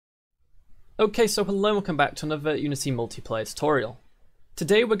Okay, so hello and welcome back to another Unity multiplayer tutorial.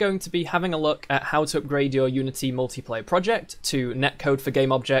 Today we're going to be having a look at how to upgrade your Unity multiplayer project to Netcode for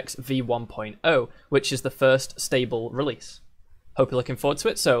GameObjects v1.0, which is the first stable release. Hope you're looking forward to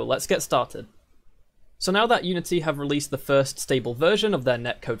it, so let's get started. So now that Unity have released the first stable version of their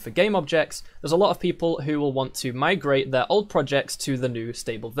Netcode for GameObjects, there's a lot of people who will want to migrate their old projects to the new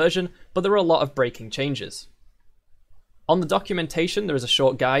stable version, but there are a lot of breaking changes. On the documentation, there is a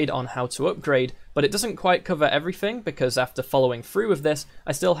short guide on how to upgrade, but it doesn't quite cover everything because after following through with this,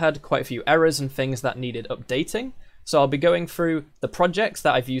 I still had quite a few errors and things that needed updating. So I'll be going through the projects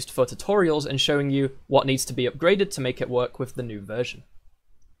that I've used for tutorials and showing you what needs to be upgraded to make it work with the new version.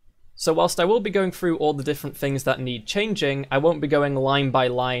 So whilst I will be going through all the different things that need changing, I won't be going line by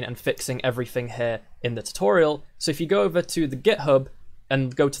line and fixing everything here in the tutorial. So if you go over to the GitHub,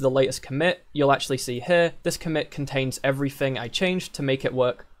 and go to the latest commit, you'll actually see here, this commit contains everything I changed to make it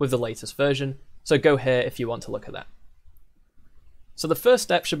work with the latest version. So go here if you want to look at that. So the first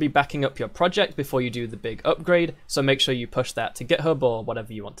step should be backing up your project before you do the big upgrade. So make sure you push that to GitHub or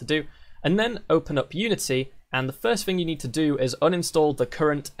whatever you want to do. And then open up Unity. And the first thing you need to do is uninstall the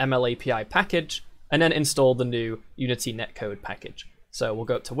current MLAPI package and then install the new Unity Netcode package. So we'll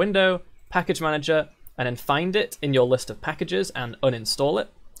go up to Window, Package Manager, and then find it in your list of packages and uninstall it.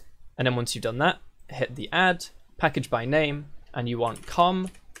 And then once you've done that, hit the add, package by name, and you want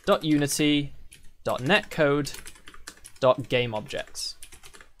com.unity.netcode.gameObjects.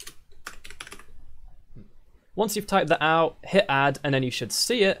 Once you've typed that out, hit add, and then you should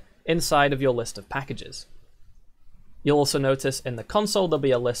see it inside of your list of packages. You'll also notice in the console there'll be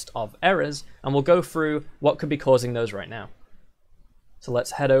a list of errors, and we'll go through what could be causing those right now. So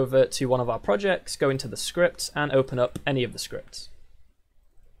let's head over to one of our projects, go into the scripts, and open up any of the scripts.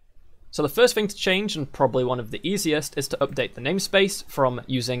 So the first thing to change, and probably one of the easiest, is to update the namespace from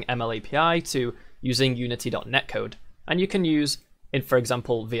using MLAPI to using unity.netcode. And you can use, for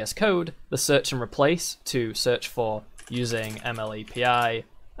example, VS Code, the search and replace to search for using MLAPI,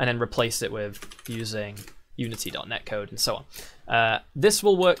 and then replace it with using unity.netcode, and so on. This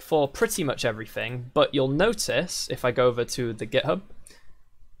will work for pretty much everything, but you'll notice, if I go over to the GitHub,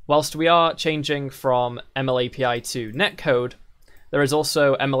 whilst we are changing from MLAPI to Netcode, there is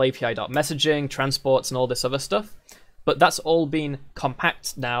also MLAPI.messaging, transports, and all this other stuff. But that's all been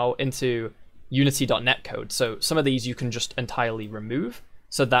compact now into Unity.netcode. So some of these you can just entirely remove,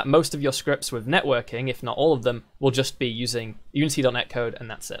 so that most of your scripts with networking, if not all of them, will just be using Unity.netcode, and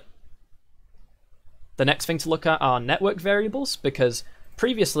that's it. The next thing to look at are network variables, because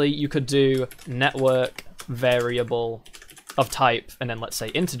previously you could do network variable of type and then let's say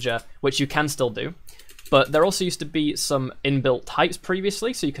integer, which you can still do, but there also used to be some inbuilt types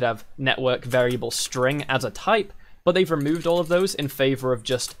previously, so you could have network variable string as a type, but they've removed all of those in favor of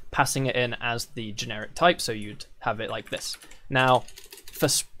just passing it in as the generic type, so you'd have it like this. Now for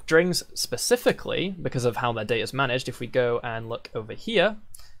strings specifically, because of how their data is managed, if we go and look over here,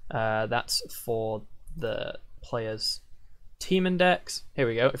 that's for the player's team index. Here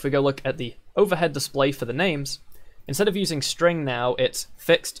we go. If we go look at the overhead display for the names, instead of using string now, it's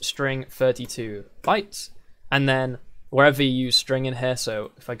fixed string 32 bytes. And then wherever you use string in here, so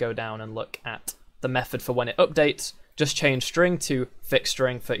if I go down and look at the method for when it updates, just change string to fixed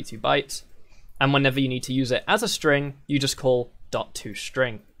string 32 bytes. And whenever you need to use it as a string, you just call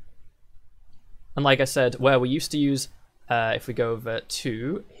 .toString. And like I said, where we used to use, if we go over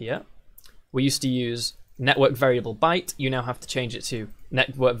to here, we used to use network variable byte, you now have to change it to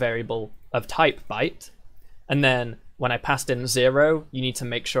network variable of type byte. And then when I passed in 0, you need to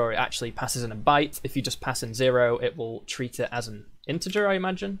make sure it actually passes in a byte. If you just pass in 0, it will treat it as an integer, I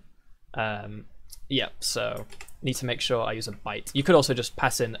imagine. Yeah, so need to make sure I use a byte. You could also just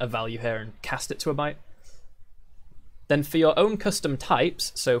pass in a value here and cast it to a byte. Then for your own custom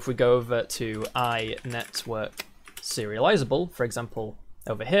types, so if we go over to INetworkSerializable, for example,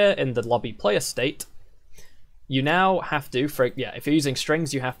 over here in the lobby player state, you now have to, if you're using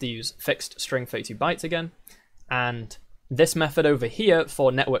strings, you have to use fixed string 32 bytes again. And this method over here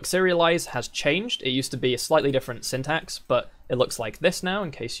for network serialize has changed. It used to be a slightly different syntax, but it looks like this now,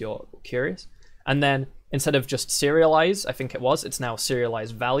 in case you're curious. And then instead of just serialize, I think it's now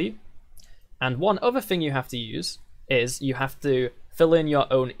serialize value. And one other thing you have to use is you have to fill in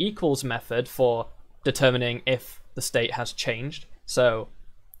your own equals method for determining if the state has changed. So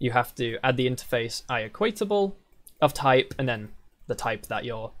you have to add the interface IEquatable of type and then the type that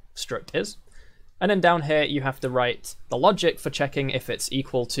your struct is. And then down here, you have to write the logic for checking if it's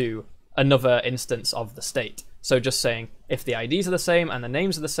equal to another instance of the state. So just saying if the IDs are the same and the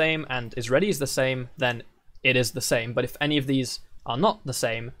names are the same and isReady is the same, then it is the same. But if any of these are not the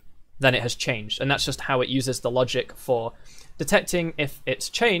same, then it has changed. And that's just how it uses the logic for detecting if it's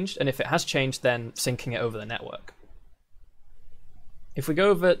changed, and if it has changed, then syncing it over the network. If we go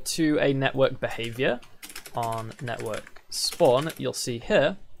over to a network behavior on NetworkSpawn, you'll see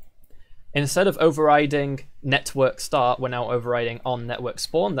here, instead of overriding network start, we're now overriding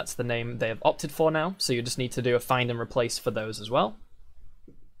OnNetworkSpawn. That's the name they have opted for now. So you just need to do a find and replace for those as well.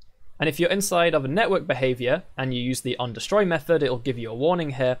 And if you're inside of a network behavior and you use the OnDestroy method, it'll give you a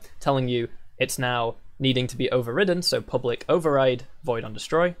warning here telling you it's now needing to be overridden. So public override void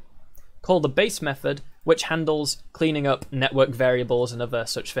OnDestroy. Call the base method, which handles cleaning up network variables and other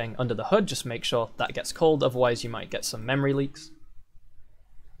such thing under the hood. Just make sure that gets called, otherwise you might get some memory leaks.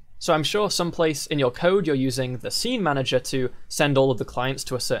 So I'm sure someplace in your code you're using the scene manager to send all of the clients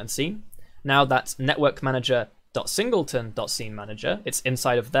to a certain scene. Now that's NetworkManager.Singleton.SceneManager. It's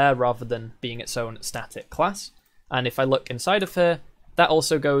inside of there rather than being its own static class. And if I look inside of here, that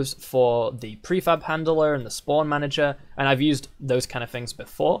also goes for the prefab handler and the spawn manager, and I've used those kind of things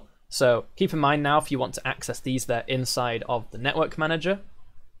before. So keep in mind now, if you want to access these, they're inside of the network manager.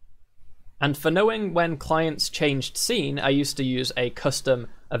 And for knowing when clients changed scene, I used to use a custom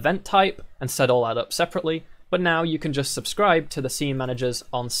event type and set all that up separately, but now you can just subscribe to the scene manager's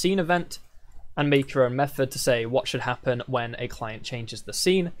OnSceneEvent and make your own method to say what should happen when a client changes the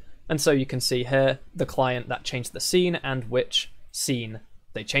scene. And so you can see here the client that changed the scene and which scene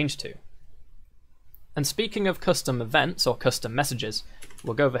they changed to. And speaking of custom events or custom messages,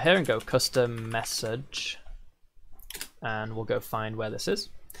 we'll go over here and go custom message, and we'll go find where this is.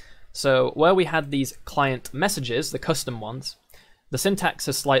 So where we had these client messages, the custom ones, the syntax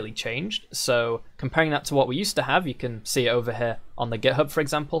has slightly changed. So comparing that to what we used to have, you can see it over here on the GitHub, for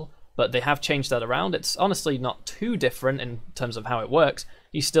example, but they have changed that around. It's honestly not too different in terms of how it works.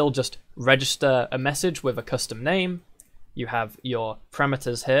 You still just register a message with a custom name. You have your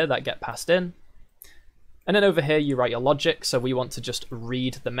parameters here that get passed in. And then over here, you write your logic. So we want to just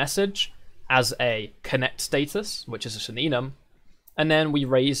read the message as a connect status, which is just an enum. And then we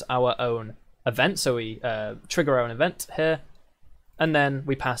raise our own event. So we trigger our own event here. And then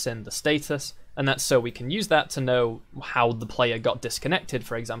we pass in the status. And that's so we can use that to know how the player got disconnected,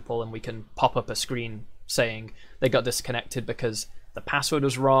 for example. And we can pop up a screen saying they got disconnected because the password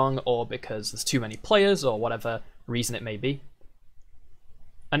was wrong, or because there's too many players, or whatever reason it may be.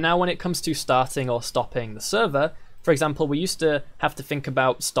 And now when it comes to starting or stopping the server, for example, we used to have to think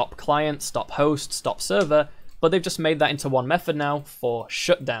about stop client, stop host, stop server, but they've just made that into one method now for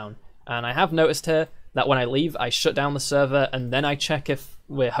shutdown. And I have noticed here that when I leave, I shut down the server and then I check if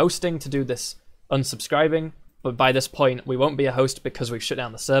we're hosting to do this unsubscribing. But by this point, we won't be a host because we've shut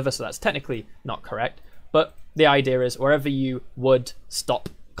down the server, so that's technically not correct. But the idea is wherever you would stop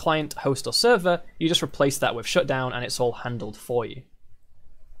client, host, or server, you just replace that with shutdown and it's all handled for you.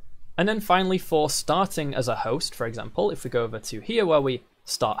 And then finally, for starting as a host, for example, if we go over to here where we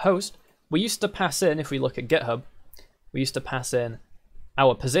start host, we used to pass in, if we look at GitHub, we used to pass in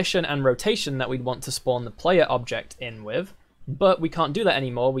our position and rotation that we'd want to spawn the player object in with, but we can't do that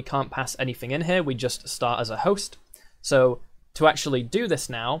anymore. We can't pass anything in here. We just start as a host. So to actually do this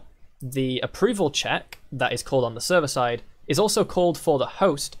now, the approval check that is called on the server side is also called for the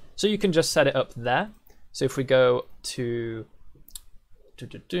host. So you can just set it up there. So if we go to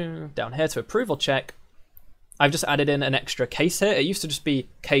down here to approval check, I've just added in an extra case here. It used to just be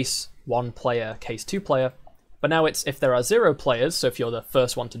case 1 player, case 2 player, but now it's if there are 0 players, so if you're the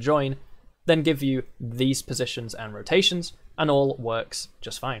first one to join, then give you these positions and rotations, and all works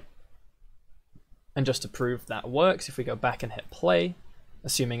just fine. And just to prove that works, if we go back and hit play,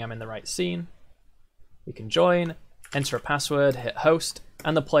 assuming I'm in the right scene, we can join, enter a password, hit host,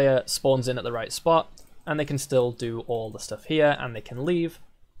 and the player spawns in at the right spot, and they can still do all the stuff here, and they can leave,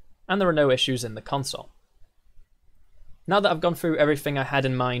 and there are no issues in the console. Now that I've gone through everything I had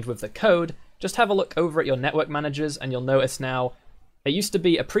in mind with the code, just have a look over at your network managers, and you'll notice now it used to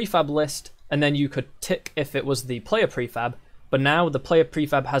be a prefab list, and then you could tick if it was the player prefab, but now the player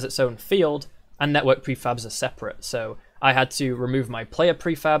prefab has its own field, and network prefabs are separate. So I had to remove my player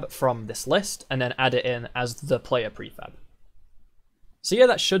prefab from this list, and then add it in as the player prefab. So yeah,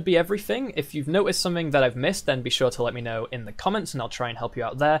 that should be everything. If you've noticed something that I've missed, then be sure to let me know in the comments and I'll try and help you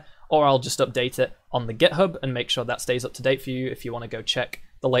out there, or I'll just update it on the GitHub and make sure that stays up to date for you if you want to go check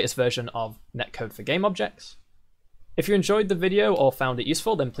the latest version of Netcode for GameObjects. If you enjoyed the video or found it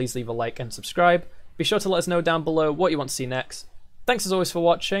useful, then please leave a like and subscribe. Be sure to let us know down below what you want to see next. Thanks as always for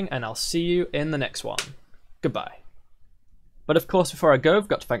watching, and I'll see you in the next one. Goodbye. But of course, before I go, I've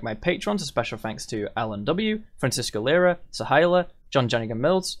got to thank my patrons. A special thanks to Alan W., Francisco Lira, Sahila, John Jennigan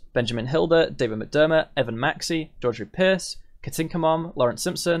Mills, Benjamin Hilder, David McDermott, Evan Maxey, George Pierce, Katinkamom, Lawrence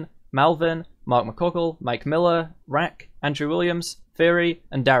Simpson, Malvin, Mark McCogle, Mike Miller, Rack, Andrew Williams, Theory,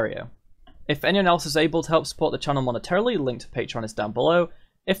 and Dario. If anyone else is able to help support the channel monetarily, the link to Patreon is down below.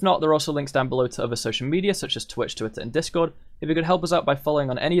 If not, there are also links down below to other social media such as Twitch, Twitter, and Discord. If you could help us out by following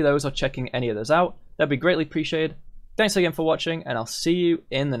on any of those or checking any of those out, that'd be greatly appreciated. Thanks again for watching, and I'll see you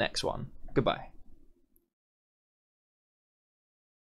in the next one. Goodbye.